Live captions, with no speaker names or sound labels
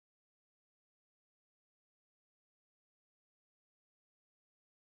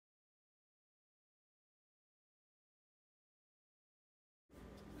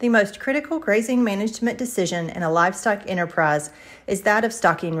The most critical grazing management decision in a livestock enterprise is that of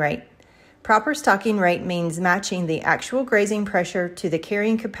stocking rate. Proper stocking rate means matching the actual grazing pressure to the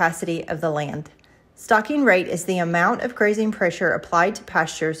carrying capacity of the land. Stocking rate is the amount of grazing pressure applied to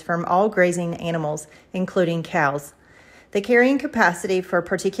pastures from all grazing animals, including cows. The carrying capacity for a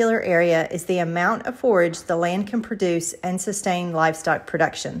particular area is the amount of forage the land can produce and sustain livestock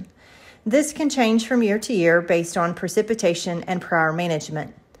production. This can change from year to year based on precipitation and prior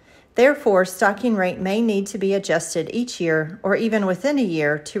management. Therefore, stocking rate may need to be adjusted each year or even within a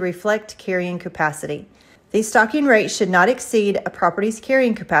year to reflect carrying capacity. The stocking rate should not exceed a property's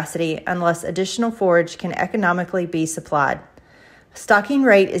carrying capacity unless additional forage can economically be supplied. Stocking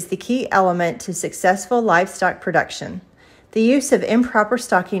rate is the key element to successful livestock production. The use of improper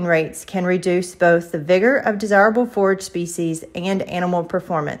stocking rates can reduce both the vigor of desirable forage species and animal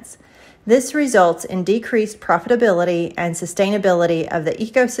performance. This results in decreased profitability and sustainability of the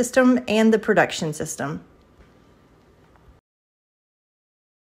ecosystem and the production system.